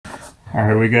All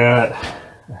right, we got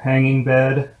a hanging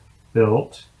bed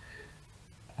built.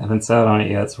 I haven't sat on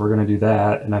it yet, so we're gonna do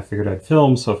that. And I figured I'd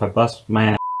film, so if I bust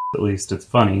my ass, at least it's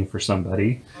funny for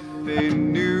somebody. A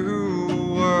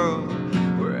new world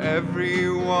where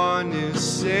everyone is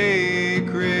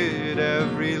sacred,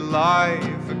 every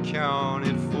life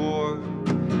accounted for.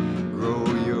 Grow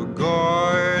your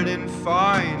garden,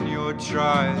 find your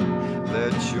tribe,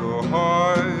 let your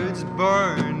heart's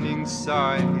burning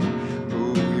side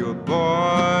move your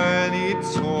body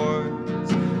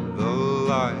towards the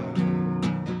light.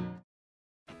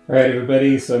 All right,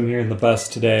 everybody, so I'm here in the bus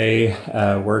today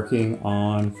working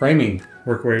on framing.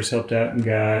 Workwear's helped out and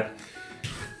got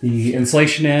the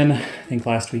insulation in, I think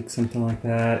last week, something like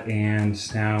that,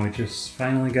 and now we just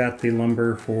finally got the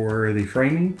lumber for the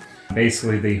framing.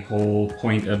 Basically, the whole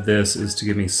point of this is to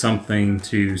give me something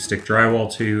to stick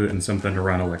drywall to and something to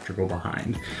run electrical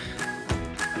behind.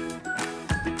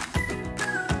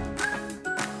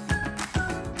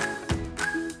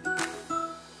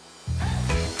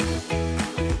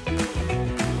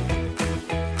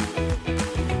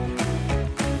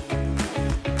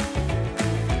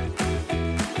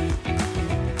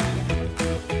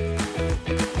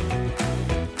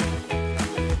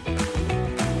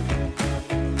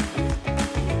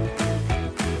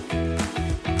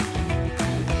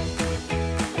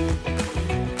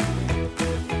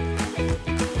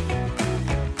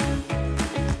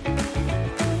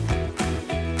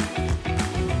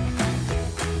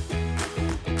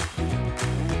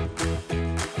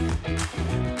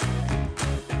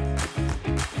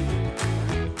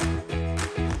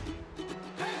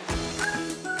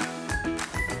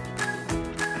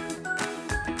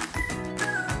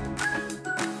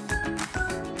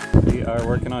 We are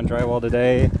working on drywall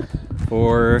today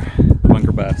for the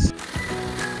bunker bus.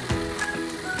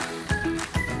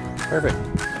 Perfect.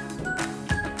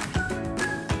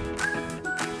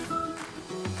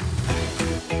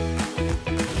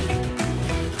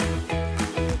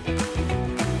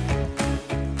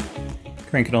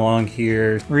 Cranking along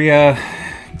here. Maria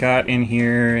got in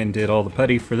here and did all the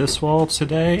putty for this wall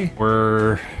today.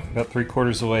 We're about 3/4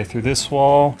 of the way through this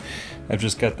wall. I've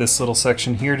just got this little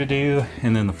section here to do,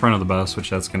 and then the front of the bus, which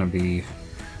that's gonna be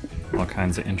all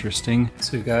kinds of interesting.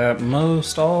 So we've got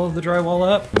most all of the drywall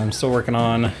up. I'm still working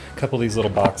on a couple of these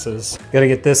little boxes. Gotta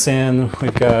get this in.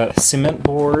 We've got cement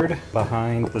board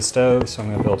behind the stove, so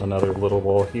I'm gonna build another little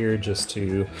wall here just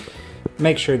to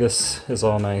make sure this is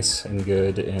all nice and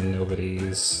good and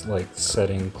nobody's like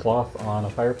setting cloth on a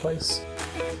fireplace.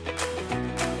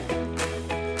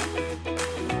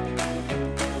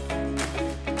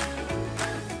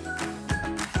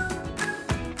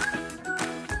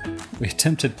 We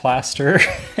attempted plaster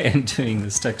and doing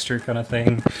this texture kind of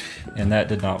thing, and that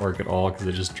did not work at all because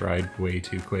it just dried way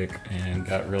too quick and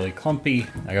got really clumpy.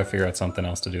 I gotta figure out something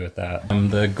else to do with that.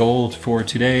 The goal for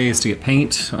today is to get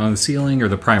paint on the ceiling, or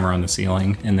the primer on the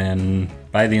ceiling, and then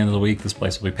by the end of the week this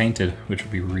place will be painted, which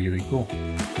would be really cool.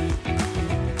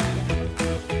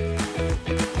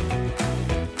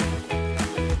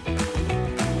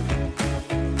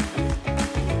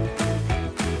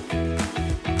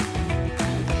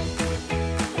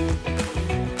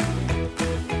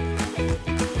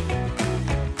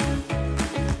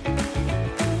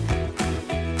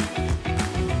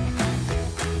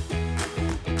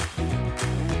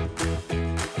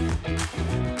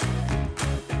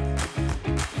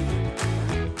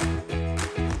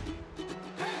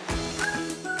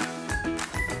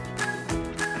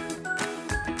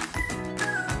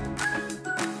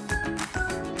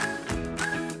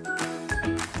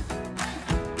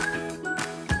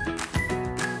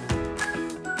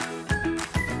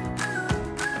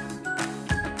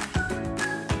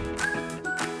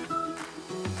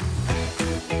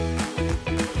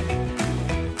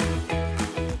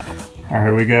 All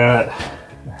right, we got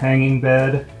a hanging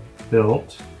bed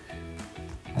built.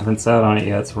 I haven't sat on it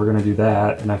yet, so we're gonna do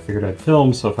that. And I figured I'd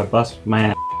film, so if I bust my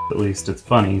ass, at least it's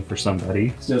funny for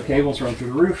somebody. Steel cables run through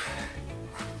the roof.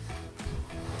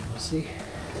 We'll see.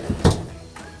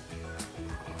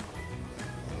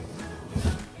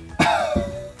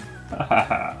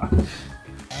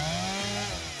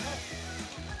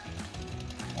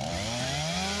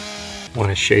 Want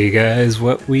to show you guys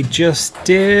what we just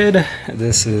did.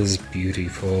 This is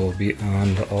beautiful,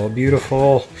 beyond all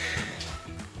beautiful.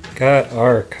 Got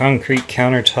our concrete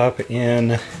countertop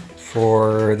in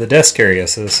for the desk area.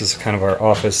 So this is kind of our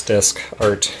office desk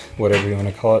art, whatever you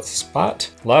want to call it, spot.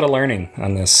 A lot of learning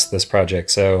on this project.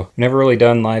 So never really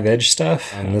done live edge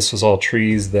stuff. And this was all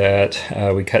trees that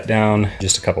we cut down,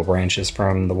 just a couple branches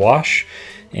from the wash,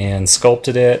 and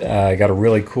sculpted it. I got a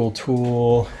really cool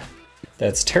tool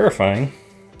that's terrifying.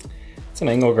 It's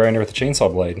an angle grinder with a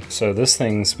chainsaw blade. So this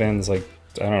thing spins like,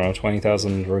 I don't know,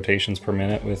 20,000 rotations per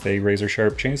minute with a razor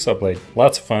sharp chainsaw blade.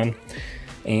 Lots of fun.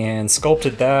 And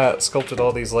sculpted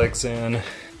all these legs in,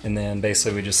 and then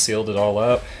basically we just sealed it all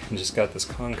up and just got this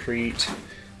concrete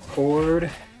cord.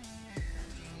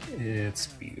 It's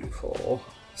beautiful.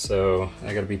 So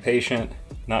I gotta be patient,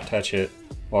 not touch it,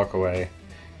 walk away.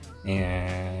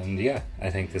 And yeah,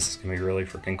 I think this is gonna be really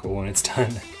freaking cool when it's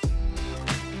done.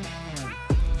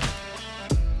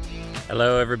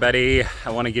 Hello everybody, I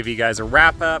want to give you guys a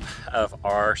wrap up of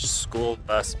our school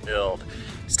bus build.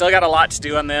 Still got a lot to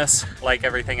do on this, like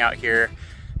everything out here.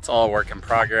 It's all a work in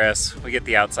progress. We get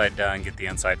the outside done, get the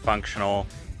inside functional,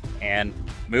 and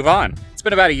move on. It's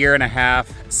been about 1.5 years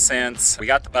since we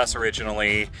got the bus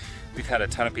originally. We've had a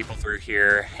ton of people through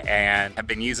here and have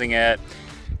been using it.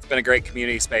 It's been a great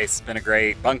community space, it's been a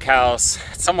great bunkhouse.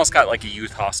 It's almost got like a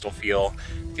youth hostel feel.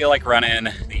 I feel like running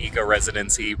the eco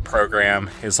residency program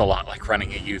is a lot like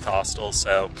running a youth hostel.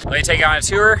 So let me take you on a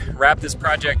tour, wrap this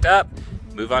project up,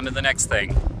 move on to the next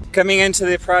thing. Coming into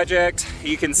the project,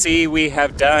 you can see we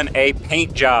have done a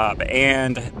paint job,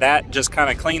 and that just kind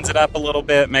of cleans it up a little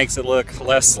bit, makes it look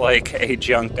less like a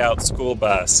junked out school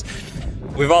bus.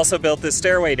 We've also built this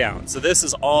stairway down. So this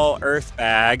is all earth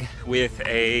bag with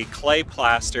a clay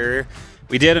plaster.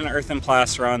 We did an earthen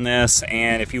plaster on this,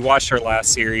 and if you watched our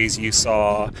last series, you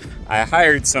saw I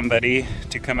hired somebody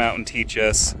to come out and teach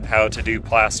us how to do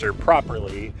plaster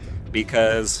properly,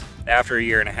 because after 1.5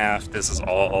 years, this is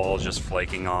all just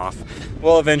flaking off.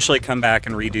 We'll eventually come back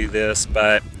and redo this,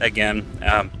 but again,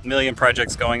 a million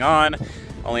projects going on,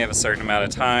 only have a certain amount of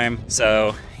time.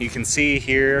 So you can see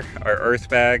here our earth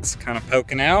bags kind of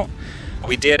poking out.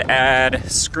 We did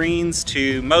add screens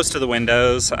to most of the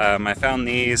windows. I found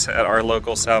these at our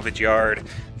local salvage yard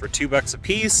for $2 a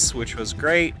piece, which was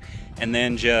great. And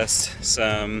then just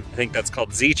some, I think that's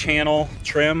called Z-channel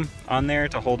trim on there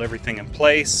to hold everything in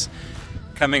place.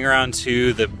 Coming around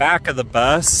to the back of the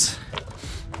bus,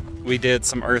 we did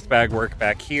some earth bag work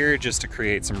back here just to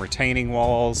create some retaining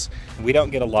walls. We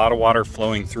don't get a lot of water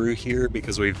flowing through here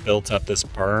because we've built up this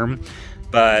berm,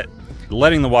 but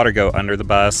letting the water go under the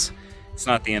bus, it's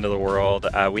not the end of the world.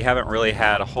 We haven't really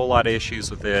had a whole lot of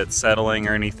issues with it settling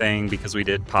or anything because we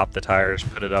did pop the tires,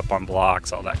 put it up on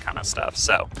blocks, all that kind of stuff.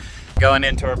 So going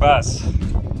into our bus,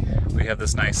 we have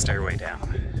this nice stairway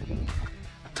down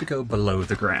to go below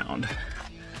the ground.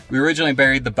 We originally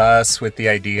buried the bus with the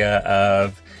idea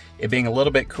of it being a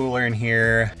little bit cooler in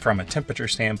here from a temperature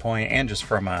standpoint, and just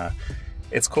from a,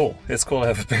 it's cool to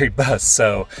have a buried bus.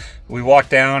 So we walk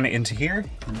down into here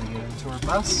and we get into our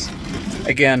bus.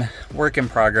 Again, work in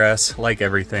progress, like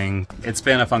everything. It's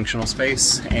been a functional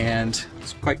space and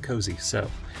it's quite cozy, so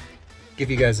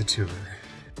give you guys a tour.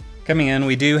 Coming in,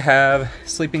 we do have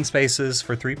sleeping spaces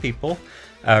for 3 people.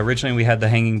 Originally we had the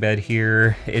hanging bed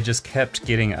here. It just kept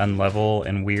getting unlevel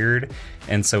and weird,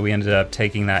 and so we ended up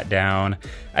taking that down.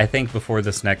 I think before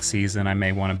this next season I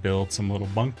may want to build some little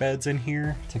bunk beds in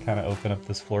here to kind of open up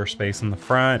this floor space in the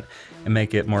front and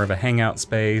make it more of a hangout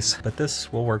space, but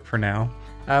this will work for now.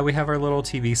 We have our little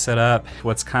TV set up.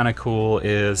 What's kind of cool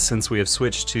is since we have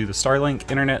switched to the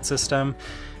Starlink internet system,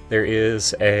 there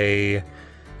is a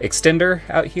extender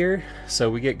out here, so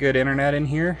we get good internet in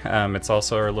here. It's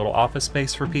also our little office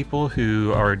space for people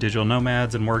who are digital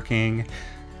nomads and working.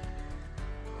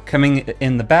 Coming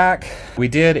in the back, we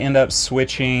did end up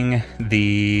switching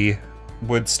the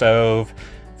wood stove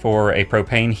for a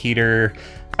propane heater.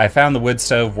 I found the wood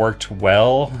stove worked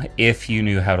well if you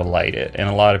knew how to light it, and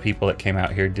a lot of people that came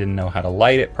out here didn't know how to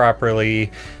light it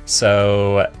properly,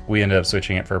 so we ended up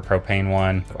switching it for a propane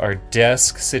one. Our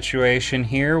desk situation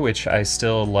here, which I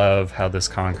still love how this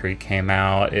concrete came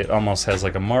out. It almost has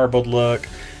like a marbled look.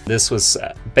 This was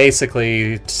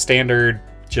basically standard,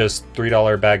 just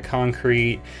 $3 bag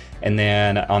concrete, and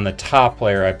then on the top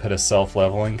layer I put a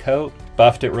self-leveling coat,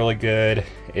 buffed it really good.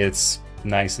 It's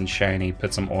nice and shiny,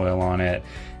 put some oil on it,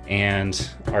 and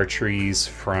our trees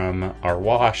from our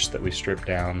wash that we stripped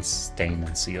down, stained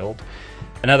and sealed.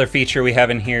 Another feature we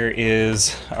have in here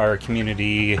is our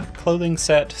community clothing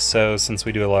set. So since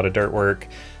we do a lot of dirt work,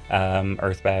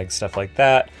 earth bags, stuff like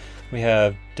that, we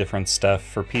have different stuff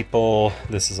for people.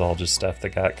 This is all just stuff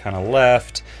that got kind of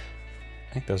left.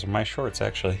 I think those are my shorts,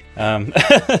 actually.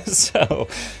 So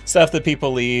stuff that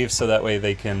people leave so that way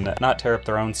they can not tear up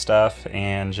their own stuff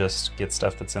and just get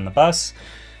stuff that's in the bus.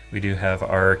 We do have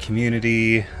our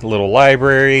community little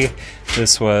library.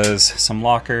 This was some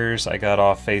lockers I got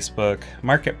off Facebook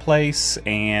Marketplace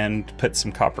and put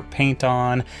some copper paint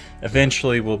on.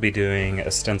 Eventually we'll be doing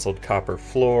a stenciled copper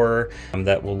floor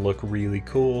that will look really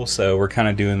cool. So we're kind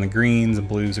of doing the greens and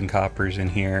blues and coppers in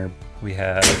here. We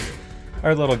have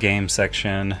our little game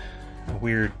section. A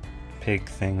weird pig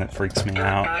thing that freaks me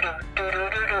out.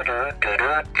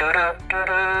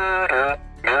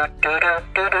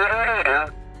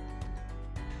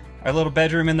 Our little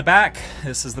bedroom in the back.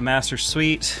 This is the master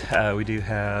suite. We do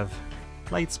have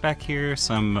lights back here,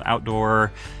 some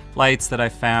outdoor lights that I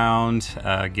found.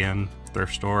 Again,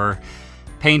 thrift store.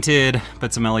 Painted,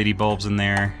 put some LED bulbs in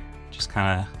there. Just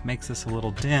kind of makes this a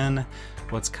little den.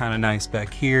 What's kind of nice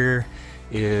back here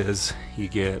is you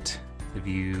get the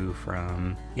view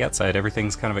from the outside.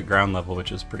 Everything's kind of at ground level,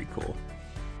 which is pretty cool.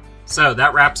 So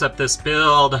that wraps up this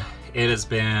build. It has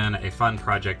been a fun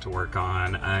project to work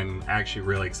on. I'm actually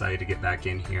really excited to get back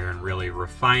in here and really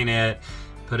refine it,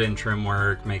 put in trim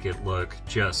work, make it look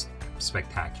just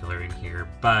spectacular in here.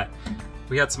 But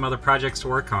we got some other projects to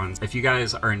work on. If you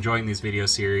guys are enjoying these video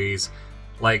series,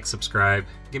 like, subscribe,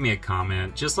 give me a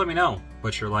comment. Just let me know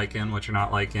what you're liking, what you're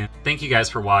not liking. Thank you guys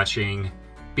for watching.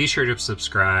 Be sure to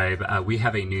subscribe. We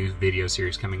have a new video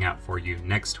series coming out for you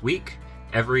next week.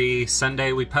 Every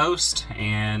Sunday we post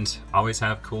and always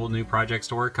have cool new projects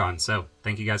to work on. So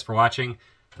thank you guys for watching.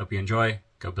 Hope you enjoy.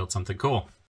 Go build something cool.